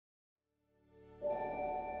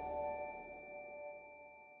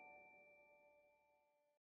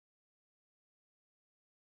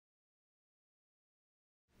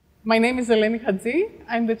My name is Eleni Chatzi.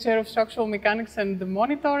 I'm the chair of structural mechanics and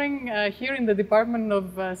monitoring here in the Department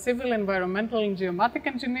of Civil, Environmental and Geomatic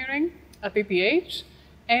Engineering at ETH.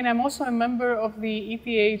 And I'm also a member of the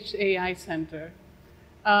ETH AI Center.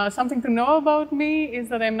 Something to know about me is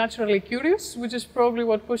that I'm naturally curious, which is probably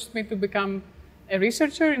what pushed me to become a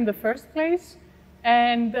researcher in the first place.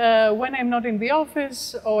 And when I'm not in the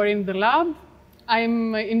office or in the lab,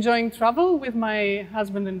 I'm enjoying travel with my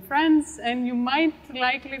husband and friends, and you might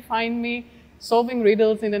likely find me solving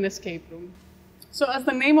riddles in an escape room. So as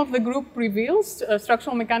the name of the group reveals,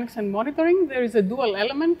 structural mechanics and monitoring, there is a dual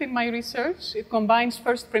element in my research. It combines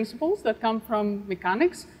first principles that come from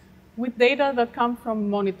mechanics with data that come from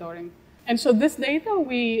monitoring. And so this data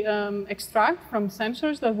we extract from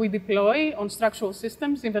sensors that we deploy on structural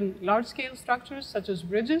systems, even large-scale structures such as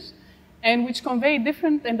bridges, and which convey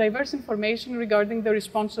different and diverse information regarding the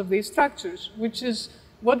response of these structures, which is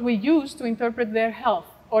what we use to interpret their health,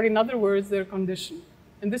 or in other words, their condition.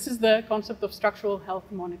 And this is the concept of structural health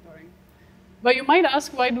monitoring. But you might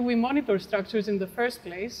ask, why do we monitor structures in the first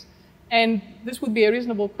place? And this would be a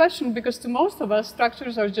reasonable question, because to most of us,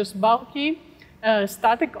 structures are just bulky,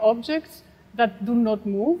 static objects that do not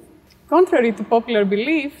move. Contrary to popular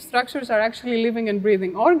belief, structures are actually living and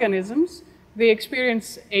breathing organisms. They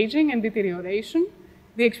experience aging and deterioration,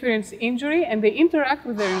 they experience injury, and they interact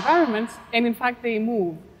with their environments, and in fact, they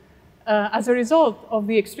move. As a result of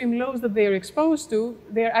the extreme loads that they are exposed to,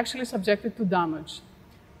 they are actually subjected to damage.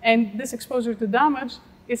 And this exposure to damage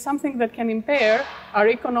is something that can impair our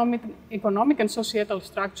economic and societal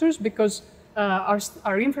structures, because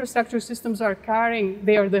our infrastructure systems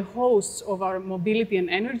they are the hosts of our mobility and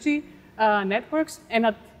energy networks, and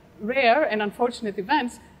at rare and unfortunate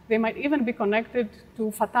events, they might even be connected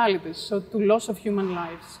to fatalities, so to loss of human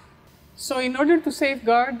lives. So in order to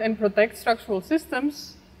safeguard and protect structural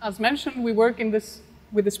systems, as mentioned, we work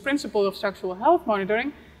with this principle of structural health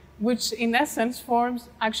monitoring, which in essence forms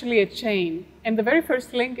actually a chain. And the very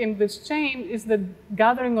first link in this chain is the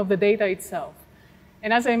gathering of the data itself.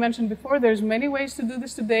 And as I mentioned before, there's many ways to do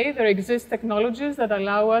this today. There exist technologies that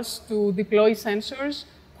allow us to deploy sensors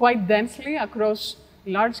quite densely across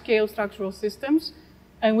large-scale structural systems.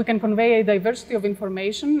 And we can convey a diversity of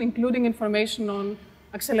information, including information on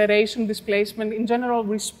acceleration, displacement, in general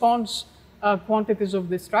response quantities of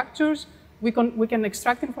the structures. We can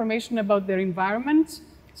extract information about their environments,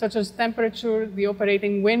 such as temperature, the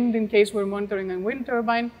operating wind in case we're monitoring a wind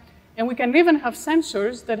turbine. And we can even have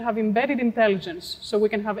sensors that have embedded intelligence. So we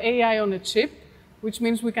can have AI on a chip, which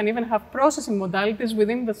means we can even have processing modalities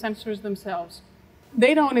within the sensors themselves.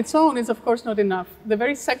 Data on its own is, of course, not enough. The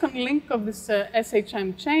very second link of this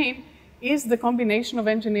SHM chain is the combination of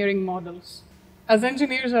engineering models. As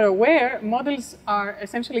engineers are aware, models are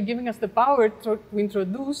essentially giving us the power to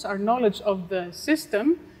introduce our knowledge of the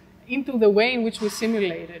system into the way in which we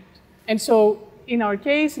simulate it. And so in our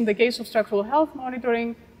case, in the case of structural health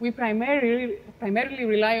monitoring, we primarily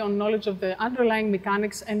rely on knowledge of the underlying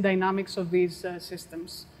mechanics and dynamics of these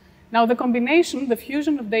systems. Now, the combination, the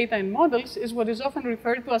fusion of data and models, is what is often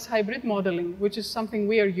referred to as hybrid modeling, which is something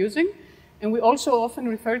we are using. And we also often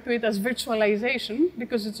refer to it as virtualization,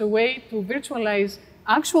 because it's a way to virtualize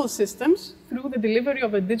actual systems through the delivery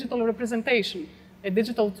of a digital representation, a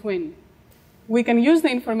digital twin. We can use the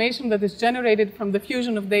information that is generated from the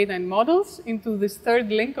fusion of data and models into this third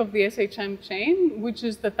link of the SHM chain, which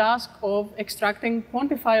is the task of extracting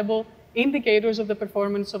quantifiable indicators of the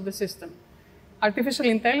performance of the system. Artificial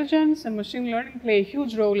intelligence and machine learning play a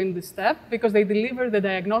huge role in this step, because they deliver the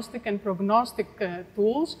diagnostic and prognostic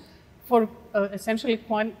tools for essentially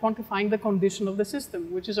quantifying the condition of the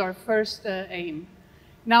system, which is our first aim.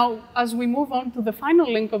 Now, as we move on to the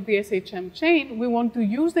final link of the SHM chain, we want to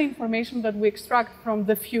use the information that we extract from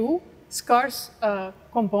the few scarce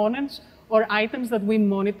components or items that we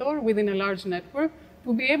monitor within a large network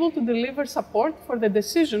to be able to deliver support for the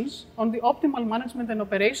decisions on the optimal management and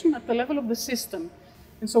operation at the level of the system.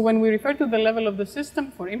 And so when we refer to the level of the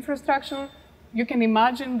system for infrastructure, you can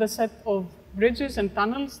imagine the set of bridges and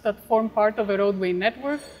tunnels that form part of a roadway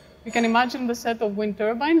network. You can imagine the set of wind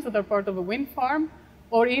turbines that are part of a wind farm,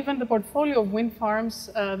 or even the portfolio of wind farms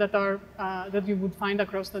that you would find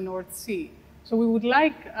across the North Sea. So we would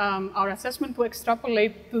like our assessment to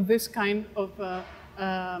extrapolate to this kind of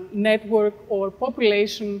network or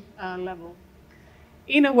population level.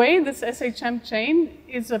 In a way, this SHM chain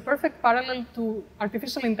is a perfect parallel to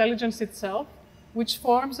artificial intelligence itself, which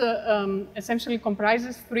essentially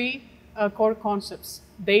comprises three core concepts: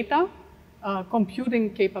 data,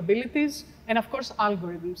 computing capabilities, and of course,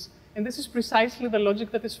 algorithms. And this is precisely the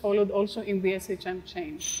logic that is followed also in the SHM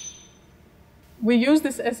chain. We use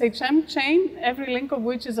this SHM chain, every link of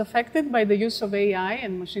which is affected by the use of AI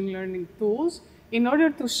and machine learning tools, in order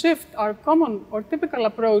to shift our common or typical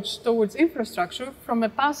approach towards infrastructure from a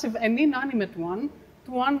passive and inanimate one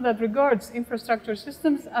to one that regards infrastructure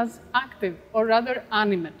systems as active, or rather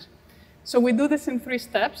animate. So we do this in 3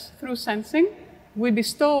 steps. Through sensing, we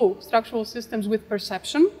bestow structural systems with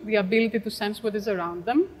perception, the ability to sense what is around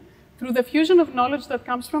them. Through the fusion of knowledge that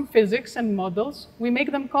comes from physics and models, we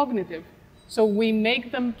make them cognitive. So we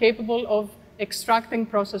make them capable of extracting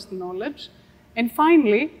processed knowledge. And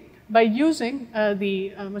finally, by using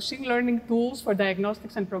the machine learning tools for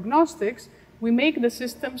diagnostics and prognostics, we make the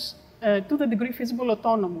systems to the degree feasible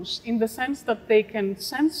autonomous, in the sense that they can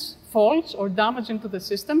sense faults or damage into the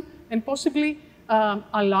system and possibly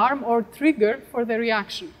alarm or trigger for the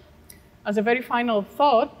reaction. As a very final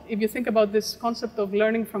thought, if you think about this concept of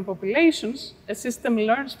learning from populations, a system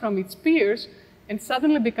learns from its peers and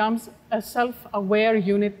suddenly becomes a self-aware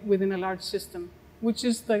unit within a large system, which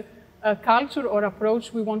is the culture or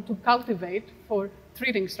approach we want to cultivate for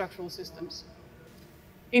treating structural systems.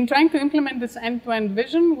 In trying to implement this end-to-end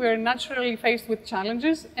vision, we're naturally faced with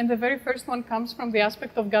challenges, and the very first one comes from the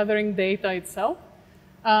aspect of gathering data itself.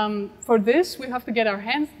 For this, we have to get our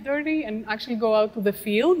hands dirty and actually go out to the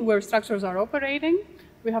field where structures are operating.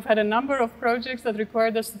 We have had a number of projects that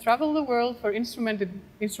required us to travel the world for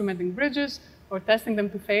instrumenting bridges or testing them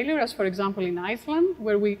to failure, as for example in Iceland,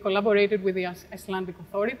 where we collaborated with the Icelandic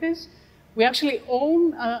authorities. We actually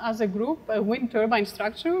own, as a group, a wind turbine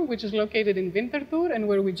structure, which is located in Winterthur, and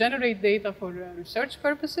where we generate data for research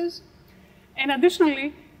purposes. And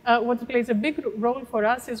additionally, what plays a big role for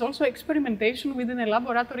us is also experimentation within a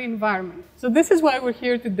laboratory environment. So this is why we're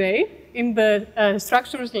here today in the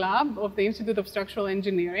Structures Lab of the Institute of Structural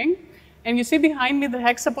Engineering. And you see behind me the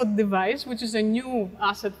hexapod device, which is a new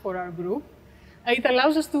asset for our group. It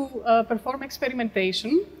allows us to perform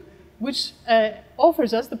experimentation, which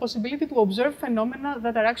offers us the possibility to observe phenomena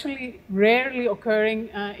that are actually rarely occurring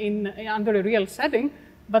under a real setting,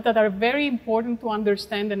 but that are very important to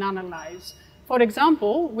understand and analyze. For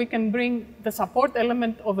example, we can bring the support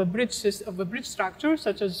element of a bridge structure,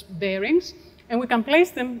 such as bearings, and we can place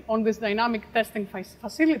them on this dynamic testing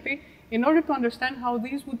facility in order to understand how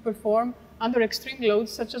these would perform under extreme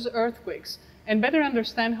loads, such as earthquakes, and better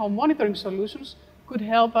understand how monitoring solutions could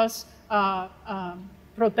help us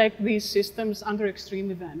protect these systems under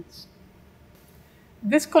extreme events.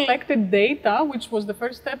 This collected data, which was the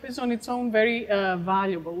first step, is on its own very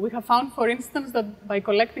valuable. We have found, for instance, that by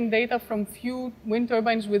collecting data from few wind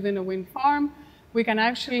turbines within a wind farm, we can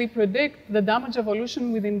actually predict the damage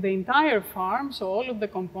evolution within the entire farm, so all of the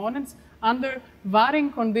components, under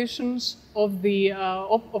varying conditions of the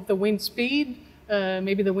wind speed,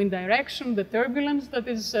 maybe the wind direction, the turbulence that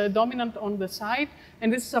is dominant on the site.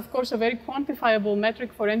 And this is, of course, a very quantifiable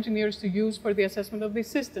metric for engineers to use for the assessment of these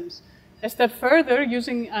systems. A step further,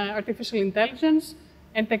 using artificial intelligence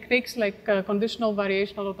and techniques like conditional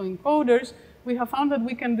variational autoencoders, we have found that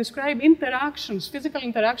we can describe interactions, physical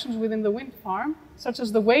interactions within the wind farm, such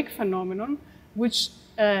as the wake phenomenon, which,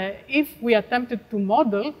 if we attempted to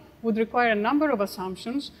model, would require a number of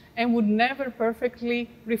assumptions and would never perfectly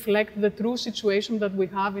reflect the true situation that we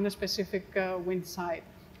have in a specific wind site.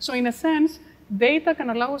 So in a sense, data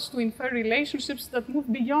can allow us to infer relationships that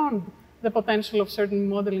move beyond the potential of certain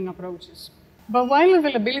modeling approaches. But while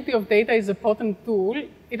availability of data is a potent tool,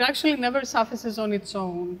 it actually never suffices on its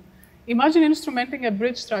own. Imagine instrumenting a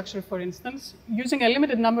bridge structure, for instance, using a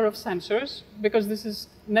limited number of sensors, because this is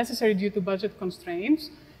necessary due to budget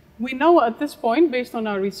constraints. We know at this point, based on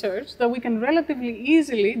our research, that we can relatively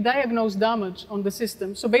easily diagnose damage on the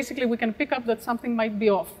system. So basically, we can pick up that something might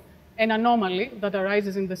be off, an anomaly that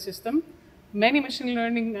arises in the system. Many machine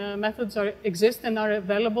learning methods exist and are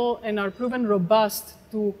available and are proven robust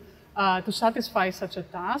to satisfy such a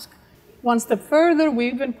task. One step further, we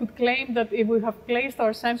even could claim that if we have placed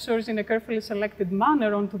our sensors in a carefully selected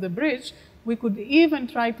manner onto the bridge, we could even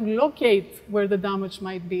try to locate where the damage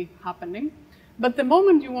might be happening. But the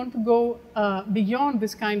moment you want to go beyond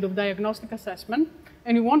this kind of diagnostic assessment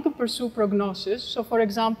and you want to pursue prognosis, so for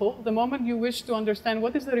example, the moment you wish to understand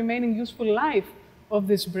what is the remaining useful life of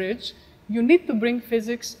this bridge, you need to bring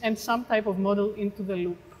physics and some type of model into the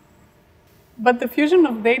loop. But the fusion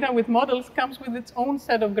of data with models comes with its own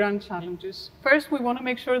set of grand challenges. First, we want to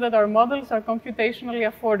make sure that our models are computationally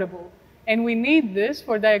affordable. And we need this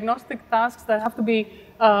for diagnostic tasks that have to be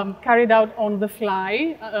carried out on the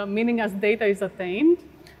fly, meaning as data is attained,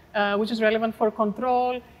 which is relevant for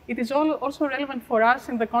control. It is also relevant for us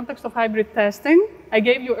in the context of hybrid testing. I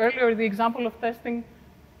gave you earlier the example of testing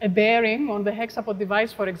a bearing on the hexapod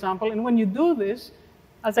device, for example. And when you do this,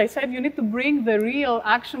 As I said, you need to bring the real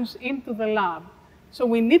actions into the lab. So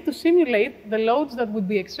we need to simulate the loads that would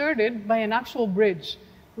be exerted by an actual bridge,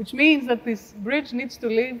 which means that this bridge needs to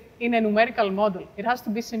live in a numerical model. It has to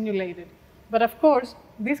be simulated. But of course,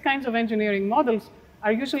 these kinds of engineering models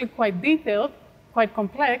are usually quite detailed, quite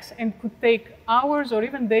complex, and could take hours or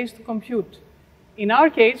even days to compute. In our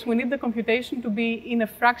case, we need the computation to be in a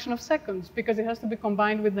fraction of seconds because it has to be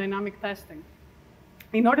combined with dynamic testing.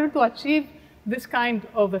 In order to achieve this kind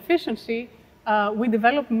of efficiency, we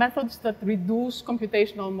develop methods that reduce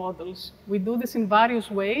computational models. We do this in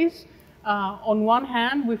various ways. On one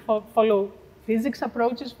hand, we follow physics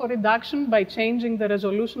approaches for reduction by changing the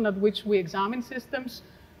resolution at which we examine systems.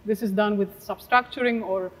 This is done with substructuring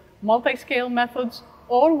or multi-scale methods,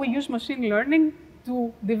 or we use machine learning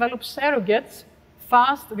to develop surrogates,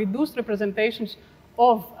 fast, reduced representations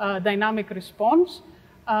of dynamic response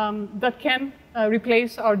that can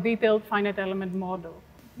replace our detailed finite element model.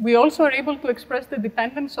 We also are able to express the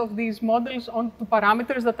dependence of these models onto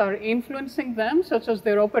parameters that are influencing them, such as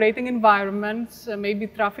their operating environments, maybe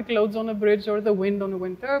traffic loads on a bridge or the wind on a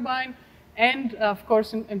wind turbine, and of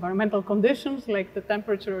course, environmental conditions like the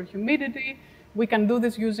temperature or humidity. We can do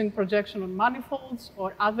this using projection on manifolds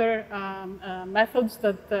or other methods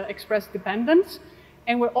that express dependence.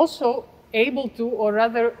 And we're also able to, or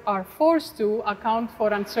rather are forced to, account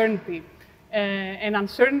for uncertainty. And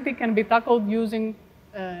uncertainty can be tackled using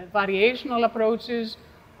variational approaches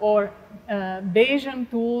or Bayesian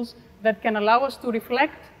tools that can allow us to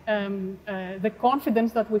reflect the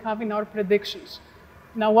confidence that we have in our predictions.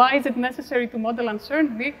 Now, why is it necessary to model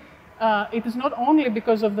uncertainty? It is not only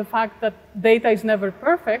because of the fact that data is never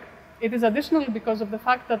perfect, it is additionally because of the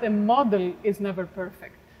fact that a model is never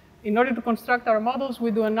perfect. In order to construct our models,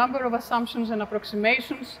 we do a number of assumptions and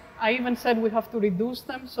approximations. I even said we have to reduce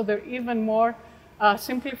them, so they're even more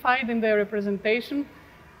simplified in their representation.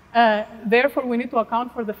 Therefore, we need to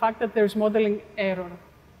account for the fact that there's modeling error.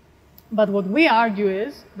 But what we argue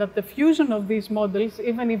is that the fusion of these models,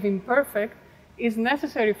 even if imperfect, is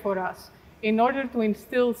necessary for us in order to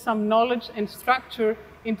instill some knowledge and structure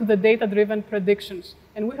into the data-driven predictions.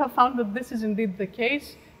 And we have found that this is indeed the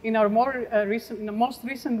case. In our most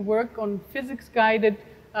recent work on physics-guided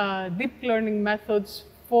deep learning methods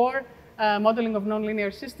for modeling of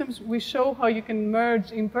nonlinear systems, we show how you can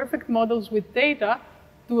merge imperfect models with data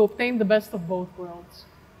to obtain the best of both worlds.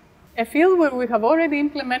 A field where we have already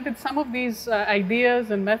implemented some of these ideas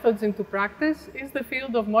and methods into practice is the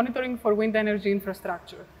field of monitoring for wind energy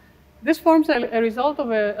infrastructure. This forms a result of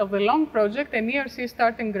a long project, an ERC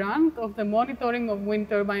starting grant of the monitoring of wind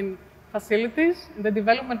turbine facilities, and the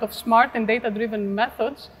development of smart and data-driven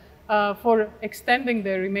methods for extending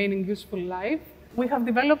their remaining useful life. We have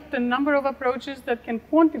developed a number of approaches that can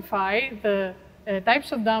quantify the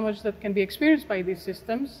types of damage that can be experienced by these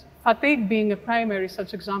systems, fatigue being a primary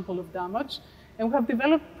such example of damage. And we have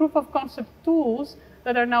developed proof-of-concept tools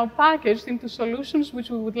that are now packaged into solutions which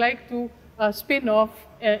we would like to spin off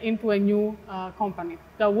into a new company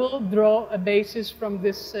that will draw a basis from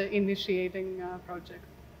this initiating project.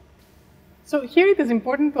 So here it is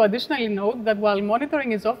important to additionally note that while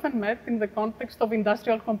monitoring is often met in the context of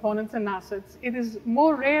industrial components and assets, it is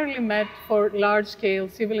more rarely met for large-scale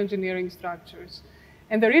civil engineering structures.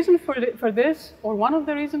 And the reason for this, or one of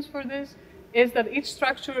the reasons for this, is that each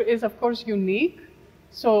structure is, of course, unique.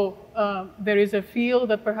 So there is a feel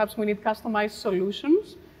that perhaps we need customized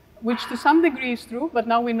solutions, which to some degree is true, but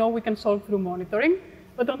now we know we can solve through monitoring.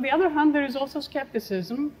 But on the other hand, there is also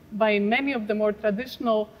skepticism by many of the more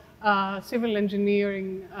traditional civil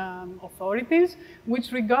engineering authorities,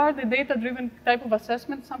 which regard the data-driven type of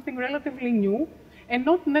assessment something relatively new and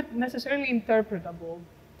not necessarily interpretable.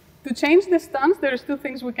 To change this stance, there's two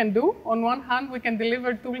things we can do. On one hand, we can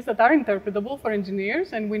deliver tools that are interpretable for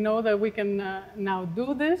engineers, and we know that we can now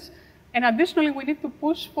do this. And additionally, we need to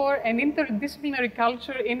push for an interdisciplinary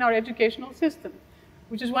culture in our educational system,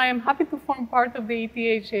 which is why I'm happy to form part of the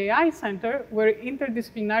ETH AI Center, where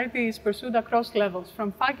interdisciplinarity is pursued across levels,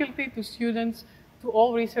 from faculty to students to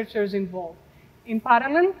all researchers involved. In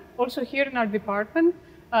parallel, also here in our department,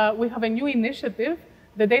 we have a new initiative,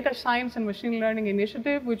 the Data Science and Machine Learning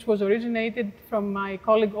Initiative, which was originated from my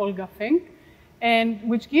colleague Olga Fink, and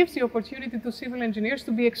which gives the opportunity to civil engineers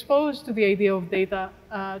to be exposed to the idea of data,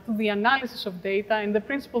 to the analysis of data and the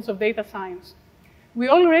principles of data science. We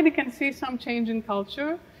already can see some change in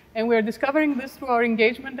culture, and we are discovering this through our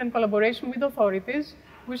engagement and collaboration with authorities,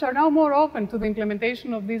 which are now more open to the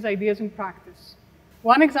implementation of these ideas in practice.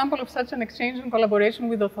 One example of such an exchange and collaboration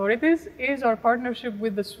with authorities is our partnership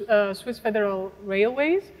with the Swiss Federal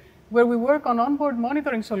Railways, where we work on onboard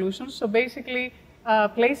monitoring solutions. So basically,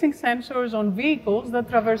 placing sensors on vehicles that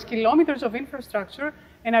traverse kilometers of infrastructure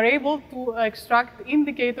and are able to extract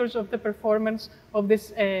indicators of the performance of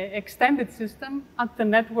this extended system at the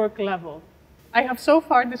network level. I have so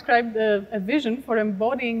far described a vision for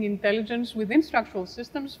embodying intelligence within structural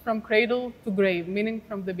systems from cradle to grave, meaning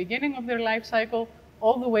from the beginning of their life cycle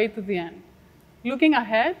all the way to the end. Looking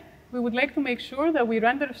ahead, we would like to make sure that we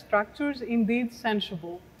render structures indeed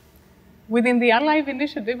sensible. Within the Alive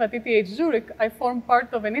initiative at ETH Zurich, I form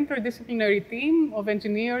part of an interdisciplinary team of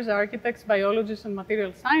engineers, architects, biologists, and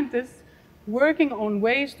material scientists working on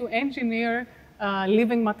ways to engineer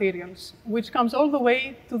living materials, which comes all the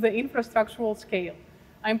way to the infrastructural scale.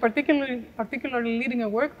 I'm particularly leading a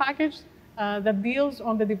work package that deals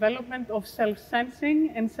on the development of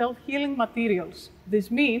self-sensing and self-healing materials. This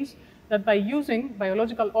means that by using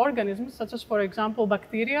biological organisms, such as, for example,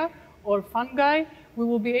 bacteria or fungi, we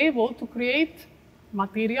will be able to create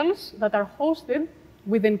materials that are hosted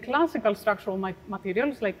within classical structural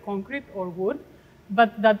materials like concrete or wood,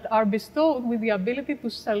 but that are bestowed with the ability to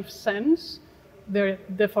self-sense their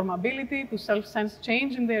deformability, to self-sense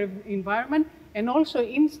change in their environment, and also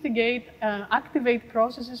instigate, activate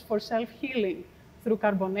processes for self-healing through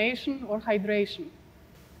carbonation or hydration.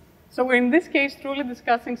 So we're in this case truly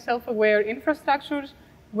discussing self-aware infrastructures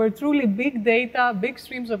where truly big data, big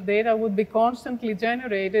streams of data would be constantly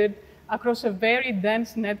generated across a very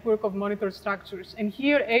dense network of monitored structures. And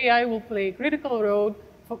here AI will play a critical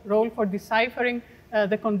role for deciphering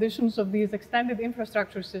the conditions of these extended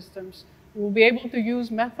infrastructure systems. We'll be able to use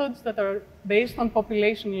methods that are based on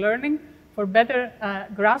population learning for better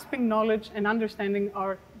grasping knowledge and understanding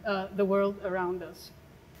the world around us.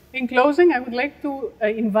 In closing, I would like to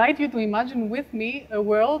invite you to imagine with me a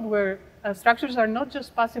world where structures are not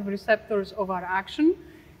just passive receptors of our action,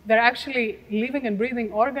 they're actually living and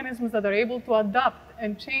breathing organisms that are able to adapt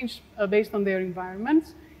and change based on their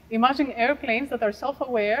environments. Imagine airplanes that are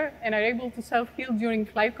self-aware and are able to self-heal during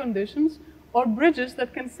flight conditions, or bridges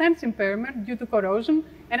that can sense impairment due to corrosion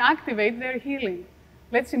and activate their healing.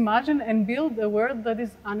 Let's imagine and build a world that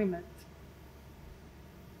is animate.